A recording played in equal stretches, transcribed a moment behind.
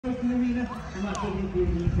smoking arena, and that's what you'd be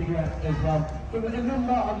in e-cigarettes as well. But with a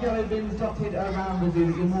number of yellow bins dotted around the zoo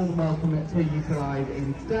that you're more than welcome to utilise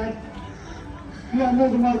instead. You are more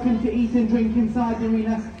than welcome to eat and drink inside the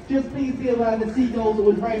arena. Just please be aware the seagulls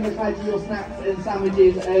would very much like your snacks and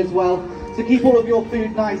sandwiches as well. So keep all of your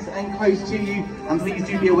food nice and close to you, and please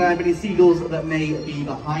do be aware of any seagulls that may be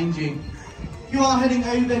behind you. You are heading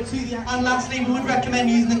over to the... And lastly, we would recommend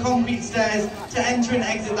using the concrete stairs to enter and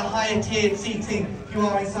exit the higher tiered seating if you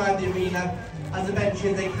are inside the arena, as the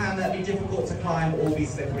benches, they can be difficult to climb or be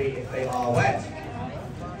slippery if they are wet.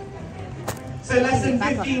 So less than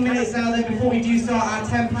 15 minutes now then before we do start at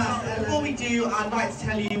 10 past. And before we do, I'd like to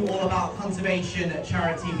tell you all about conservation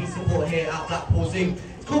charity we support here at Blackpool Zoo.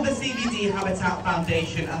 It's called the CBD Habitat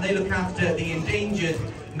Foundation, and they look after the endangered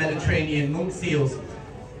Mediterranean monk seals.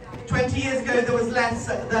 20 years ago there was less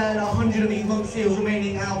than 100 of these monk seals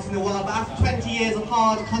remaining out in the wild, but after 20 years of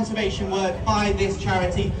hard conservation work by this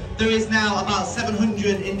charity, there is now about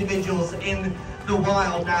 700 individuals in the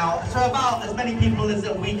wild now. So about as many people as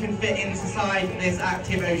that we can fit inside this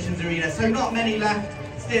active oceans arena. So not many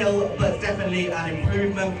left still, but definitely an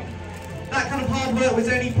improvement. That kind of hard work was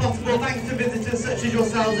only possible thanks to visitors such as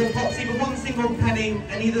yourselves that pops even one single penny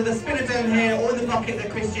in either the spinner dome here or in the bucket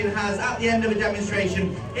that Christian has at the end of a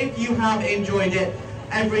demonstration. If you have enjoyed it,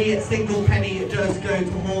 every single penny does go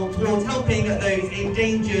towards helping those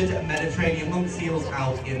endangered Mediterranean monk seals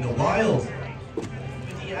out in the wild.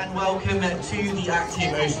 And welcome to the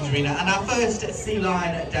Active Oceans Arena and our first sea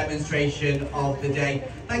lion demonstration of the day.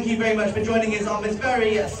 Thank you very much for joining us on this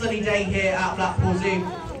very sunny day here at Blackpool Zoo.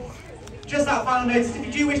 Just that final notice, if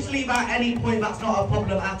you do wish to leave at any point, that's not a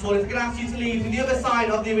problem at all. If I'm going to ask you to leave to the other side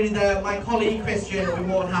of the arena there, my colleague Christian will be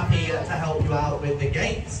more than happy to help you out with the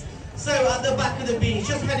gates. So at the back of the beach,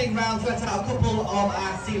 just heading round to let out a couple of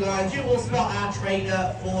our sea lions, you will spot our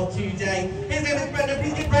trainer for today. His name is Brendan.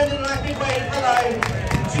 Please give Brendan a nice big wave. Hello.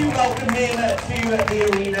 To welcome him to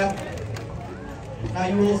the arena. Now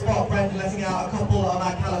you will spot Brendan letting out a couple of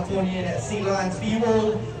our Californian sea lions for you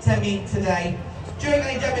all to meet today. During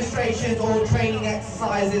any demonstrations or training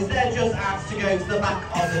exercises, they're just asked to go to the back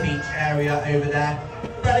of the beach area over there.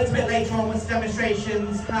 But a little bit later on, once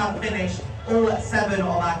demonstrations have finished, all 7 of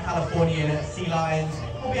our Californian sea lions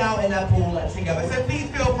will be out in their pool together. So please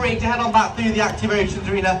feel free to head on back through the Active Oceans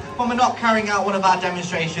Arena when we're not carrying out one of our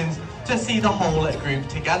demonstrations to see the whole group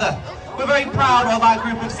together. We're very proud of our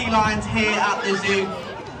group of sea lions here at the zoo.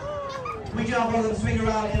 We do have one of them swing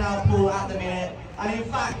around in our pool at the minute. And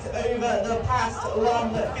in fact, over the past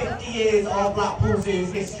long 50 years of Blackpool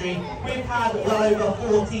Zoo's history, we've had well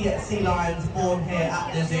over 40 sea lions born here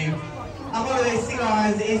at the zoo. And one of those sea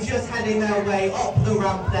lions is just heading their way up the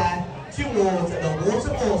ramp there towards the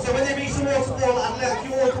waterfall. So when they reach the waterfall, I'd like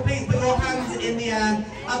you all to please put your hands in the air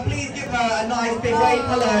and please give her a nice big wave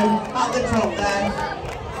hello at the top there.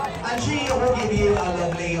 And she will give you a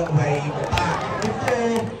lovely wave back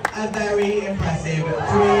before a very impressive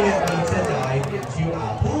 3-metre dive into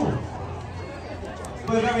our pool.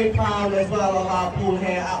 We're very proud as well of our pool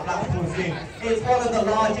here at Blackpool Zoo. It's one of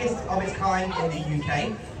the largest of its kind in the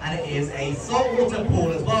UK, and it is a saltwater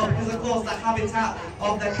pool as well, because of course the habitat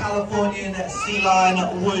of the Californian sea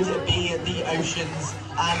lion would be the oceans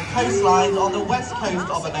and coastlines on the west coast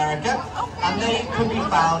of America, and they could be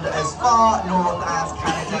found as far north as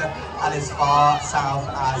Canada and as far south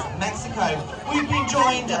as Mexico. We've been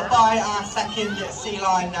joined by our second sea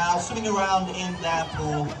lion now, swimming around in their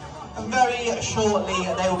pool. And very shortly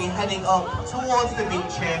they will be heading up towards the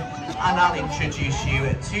beach here, and I'll introduce you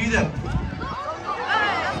to them.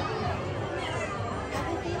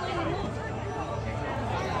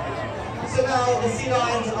 So now the sea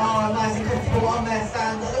lions are nice and comfortable on their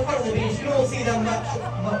stands at the front of the beach. You can all see them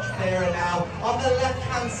much clearer now. On the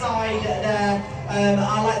left-hand side there,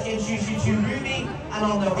 I'd like to introduce you to Ruby, and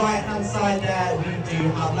on the right-hand side there we do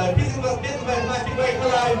have Lo. Please give us a nice big wave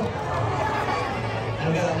hello. And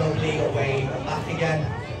we get that lovely wave back again.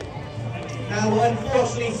 Now,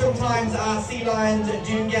 unfortunately, sometimes our sea lions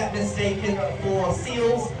do get mistaken for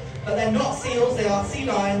seals, but they're not seals, they are sea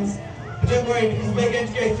lions. But don't worry, because we're going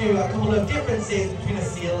to go through a couple of differences between a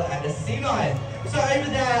seal and a sea lion. So over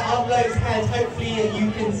there on Lo's head, hopefully you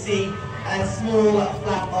can see a small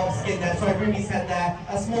flap of skin there. Sorry, Ruby's head there,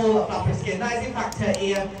 a small flap of skin. That is in fact her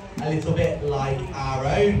ear, a little bit like our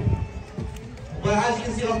own. Well, as you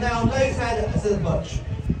can see on now, Lo's head is much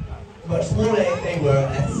smaller if they were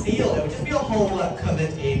a seal. It would just be a hole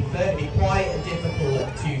covered in fur. It would be quite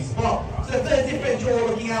difficult to spot. So the first difference you're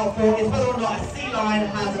looking out for is whether or not a sea lion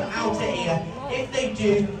has an outer ear. If they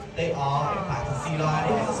do, they are in fact a sea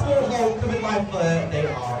lion. If it's a small hole covered by fur, they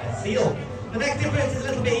are a seal. The next difference is a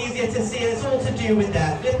little bit easier to see, and it's all to do with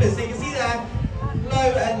their flippers. So you can see there, Lo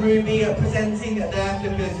and Ruby are presenting their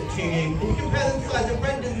flippers to you. If you compare them to the size of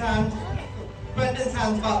Brendan's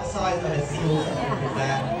hand's about the size of a seal's flippers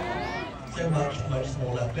there. So much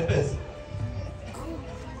smaller flippers.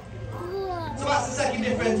 So that's the second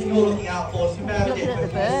difference you're looking out for, to compare the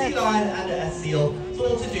difference between a sea lion and a seal. It's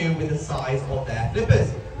all to do with the size of their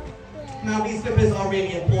flippers. Now these flippers are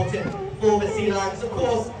really important for the sea lions. Of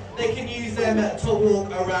course, they can use them to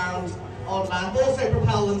walk around on land, but also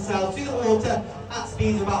propel themselves through the water at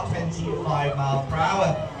speeds of about 25 miles per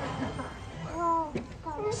hour.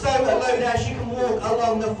 So Lo there, she can walk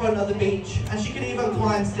along the front of the beach, and she can even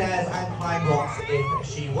climb stairs and climb rocks if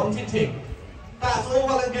she wanted to. That's all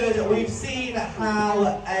well and good. We've seen how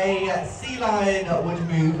a sea lion would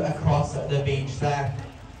move across the beach there.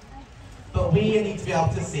 But we need to be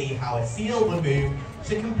able to see how a seal would move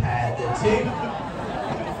to compare the two.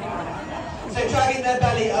 So dragging their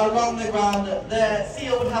belly along the ground, the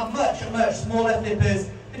seal would have much smaller flippers.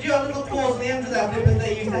 They do have little claws on the ends of their flippers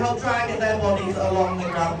they use to help drag their bodies along the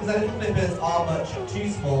ground, because their little flippers are much too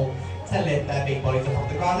small to lift their big bodies up off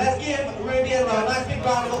the ground. Let's give Ruby and Lo a nice big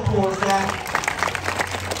round of applause there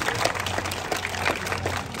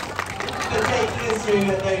for taking us through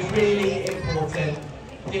those really important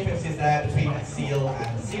differences there between a seal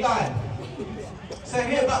and a sea lion. So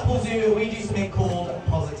here at Blackpool Zoo, we do something called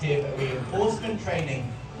positive reinforcement training.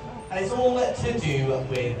 And it's all to do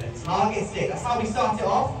with a target stick. That's how we start it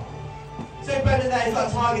off. So Brendan there, he's got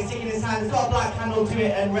a target stick in his hand. It's got a black handle to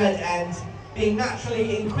it and red end. Being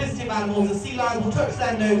naturally inquisitive animals, the sea lions will touch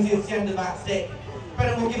their noses to the end of that stick.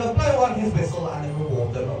 Brendan will give a blow on his whistle and then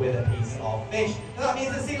reward them with a piece of fish. And that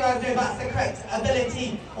means the sea lions know that's the correct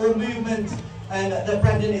ability or movement that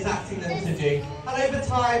Brendan is asking them to do. And over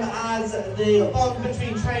time, as the bond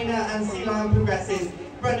between trainer and sea lion progresses,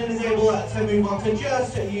 Brendan is able to move on to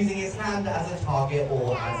just using his hand as a target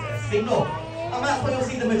or as a signal. And that's what you'll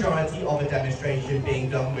see the majority of a demonstration being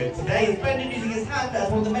done with today, is Brendan using his hand as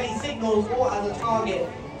one of the many signals or as a target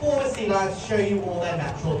for the sea lions to show you all their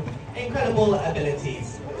natural, incredible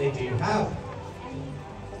abilities that they do have.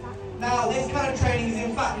 Now, this kind of training is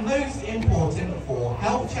in fact most important for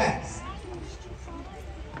health checks.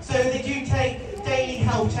 So they do take daily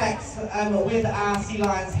health checks with our sea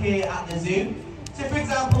lions here at the zoo. So for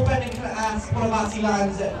example, Brendan can ask one of our sea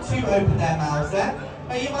lions to open their mouths there.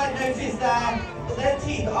 Now you might notice there that their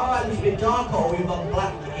teeth are a little bit darker or even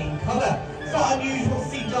black in colour. It's not unusual to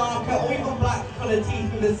see darker or even black coloured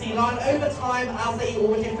teeth with a sea lion. Over time, as they eat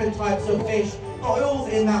all the different types of fish, the oils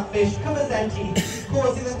in that fish covers their teeth,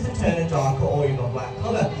 causing them to turn a darker or even black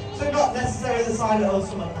colour. So not necessarily the sign of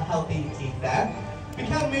some unhealthy teeth there. We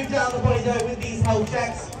can move down the body though with these health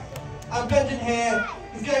checks. And Brendan here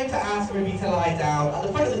is going to ask Ruby to lie down at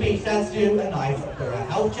the front of the beach there to do a nice thorough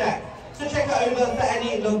health check. So check it over for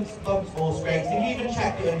any lumps, bumps or scrapes. You can even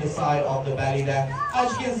check the underside of the belly there.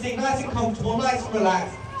 As you can see, nice and comfortable, nice and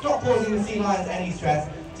relaxed. It's not causing the sea lions any stress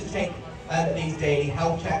to take these daily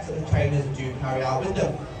health checks that the trainers do carry out with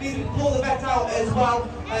them. Please pull the vet out as well,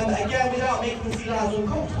 again without making the sea lions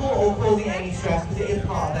uncomfortable or causing any stress, because it is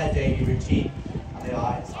part of their daily routine. They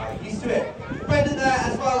are entirely used to it. Brendan there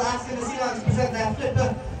as well asking the sea lions to present their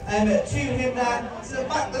flipper to him there. So the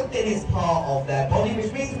fact that it is part of their body,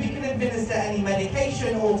 which means we can administer any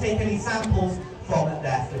medication or take any samples from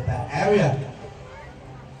their flipper area.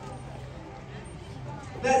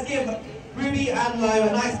 Let's give Ruby and Lo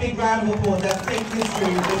a nice big round of applause there for taking us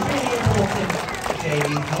through the really important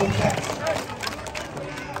daily health checks.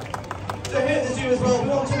 So here at the zoo as well, we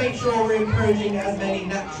want to make sure we're encouraging as many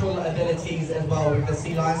natural abilities as well with the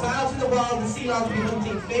sea lions. So out in the wild, the sea lions will be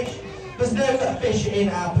hunting fish. There's no fish in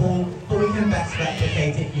our pool, but we can best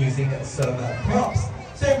replicate it using some props.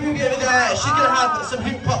 So Ruby over there, she's going to have some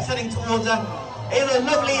hoop props heading towards her. It's a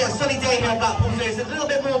lovely sunny day here at Blackpool Zoo. It's a little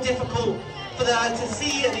bit more difficult for her to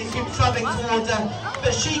see these hoops travelling towards her,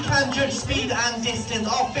 but she can judge speed and distance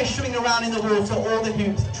of fish swimming around in the water or the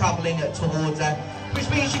hoops travelling towards her, which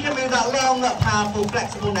means she can move that long, powerful,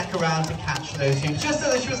 flexible neck around to catch those hoops, just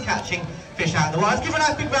as she was catching fish out of the wild. Let's give her a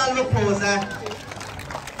nice big round of applause there.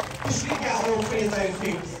 She can get all three of those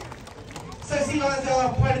hoops. So sea lions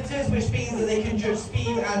are predators, which means that they can judge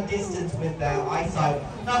speed and distance with their eyesight.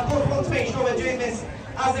 Now, of course, we want to make sure we're doing this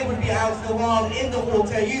as they would be out in the wild, in the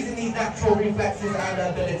water, using these natural reflexes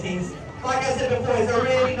and abilities. Like I said before, it's a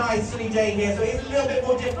really nice sunny day here, so it's a little bit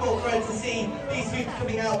more difficult for her to see these hoops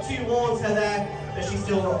coming out towards her there, but she's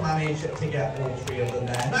still not managed to get all three of them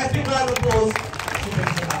there. Nice big round of applause to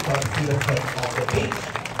bring them back up to the front of the beach.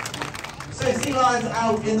 So sea lions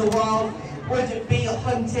out in the wild, would be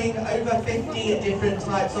hunting over 50 different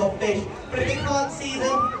types of fish. But if they can't see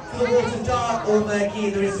them, if the water's dark or murky,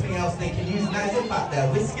 there is something else they can use, and that is in fact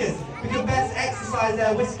their whiskers. We can best exercise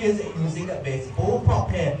their whiskers using this ball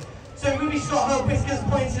prop here. So Ruby's got her whiskers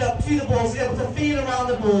pointed up to the ball, she's able to feel around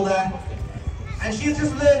the ball there. And she's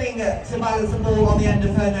just learning to balance the ball on the end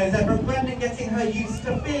of her nose there, but Brendan getting her used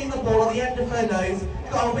to feeling the ball on the end of her nose,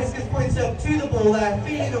 got her whiskers pointed up to the ball there,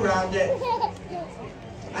 feeling around it,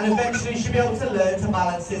 and eventually she'll be able to learn to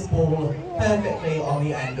balance this ball perfectly on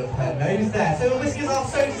the end of her nose there. So the whiskers are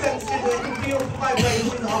so sensitive that they can feel the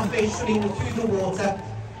vibrations of fish swimming through the water.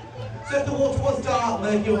 So if the water was dark,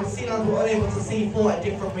 murky, or sea lions were unable to see for a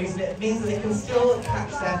different reason, it means that they can still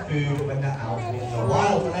catch their food when they're out in the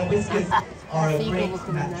wild, and their whiskers are a great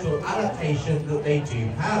natural adaptation that they do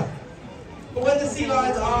have. But when the sea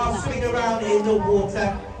lions are swimming around in the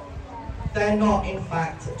water, they're not in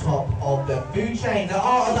fact top of the food chain. There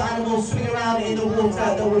are other animals swimming around in the water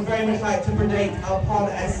that would very much like to predate upon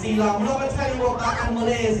a sea lion. We're not going to tell you what that animal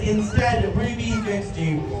is. Instead, Ruby is going to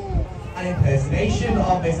do an impersonation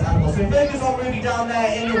of this animal. So focus on Ruby down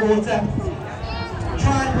there in the water.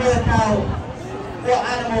 Try and work out what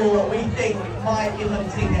animal we think might be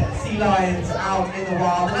hunting sea lions out in the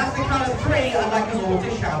wild. And after the count of 3, I'd like us all to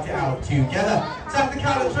shout it out together. So after the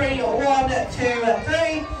count of 3, 1, 2,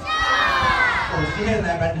 3. Oh, did you hear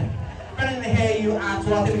that, Brendan? Brendan didn't hear you at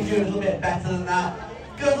all. I think we can do a little bit better than that.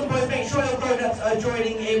 Girls and boys, make sure your grown-ups are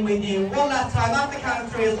joining in with you. One last time, after the count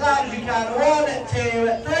of 3, as loud as you can. 1,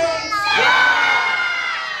 2, 3.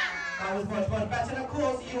 That was much better. And of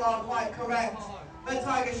course, you are quite correct. The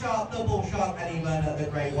tiger shark, the bull shark, and even the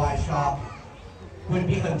great white shark would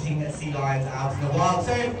be hunting sea lions out in the wild.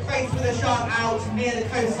 So, faced with a shark out near the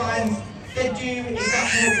coastlines, they do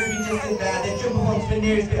exactly what Ruby just did there. They jump onto the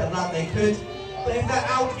nearest bit of land they could. But if they're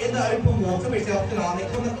out in the open water, which they often are, and they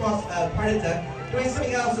come across a predator, there is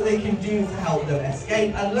something else that they can do to help them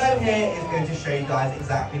escape. And Lo here is going to show you guys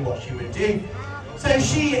exactly what she would do. So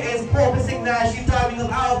she is porpoising there, she's diving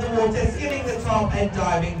up out of the water, skimming the top and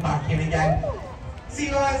diving back in again.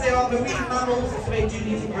 Sea lions, they are marine mammals, so they do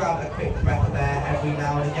need to grab a quick breath of air every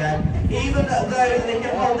now and again. Even though they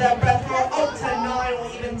can hold their breath for up to 9 or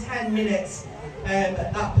even 10 minutes,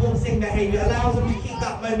 that porpoising behaviour allows them to keep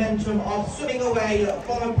that momentum of swimming away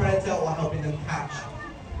from a predator or helping them catch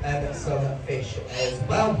some fish as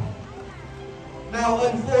well. Now,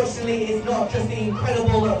 unfortunately, it's not just the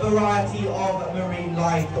incredible variety of marine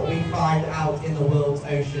life that we find out in the world's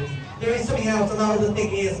oceans. There is something else, and that other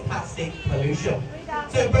thing is plastic pollution.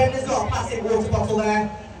 So Brendan's got a plastic water bottle there,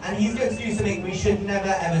 and he's going to do something we should never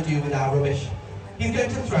ever do with our rubbish. He's going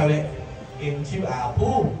to throw it into our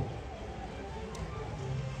pool.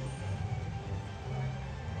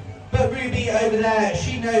 But Ruby over there,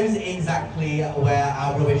 she knows exactly where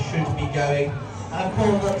our rubbish should be going. And of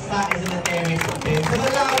course, that is in the nearest bin. So the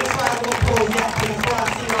loudest round of applause yet for our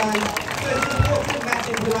sea lions. So it's an important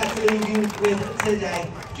message we'd like to leave you with today.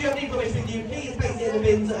 Do you have any rubbish with you? Please place it in the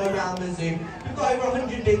bins around the zoo. We've got over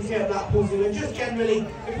 100 bins here at Blackpool Zoo, and just generally,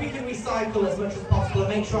 if we can recycle as much as possible and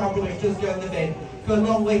make sure our rubbish does go in the bin, go a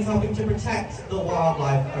long way to helping to protect the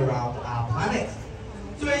wildlife around our planet.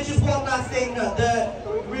 So it's just one last thing that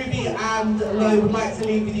Ruby and Lo would like to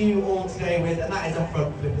leave with you all today with, and that is a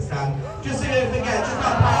front flipper stand. Just so you don't forget just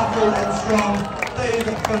how powerful and strong those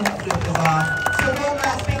front flippers are. So one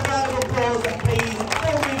last big round of applause, please,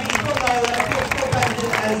 for Ruby, for Lo, and of course for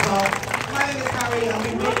Brendan as well. My name is Harry, and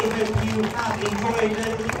we really hope you have enjoyed learning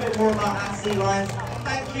a little bit more about our sea lions.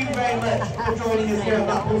 Thank you very much for joining us here at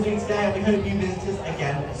Blackpool Zoo today, and we hope you visit us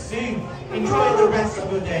again soon. Enjoy the rest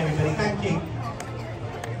of your day, everybody. Thank you.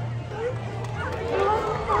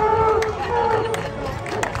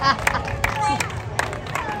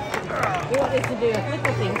 You want this to do a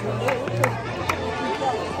flipper thing, so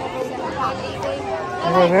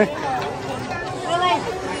we'll do it.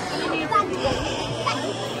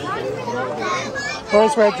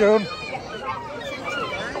 First way, June.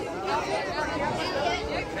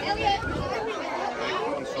 Elliot.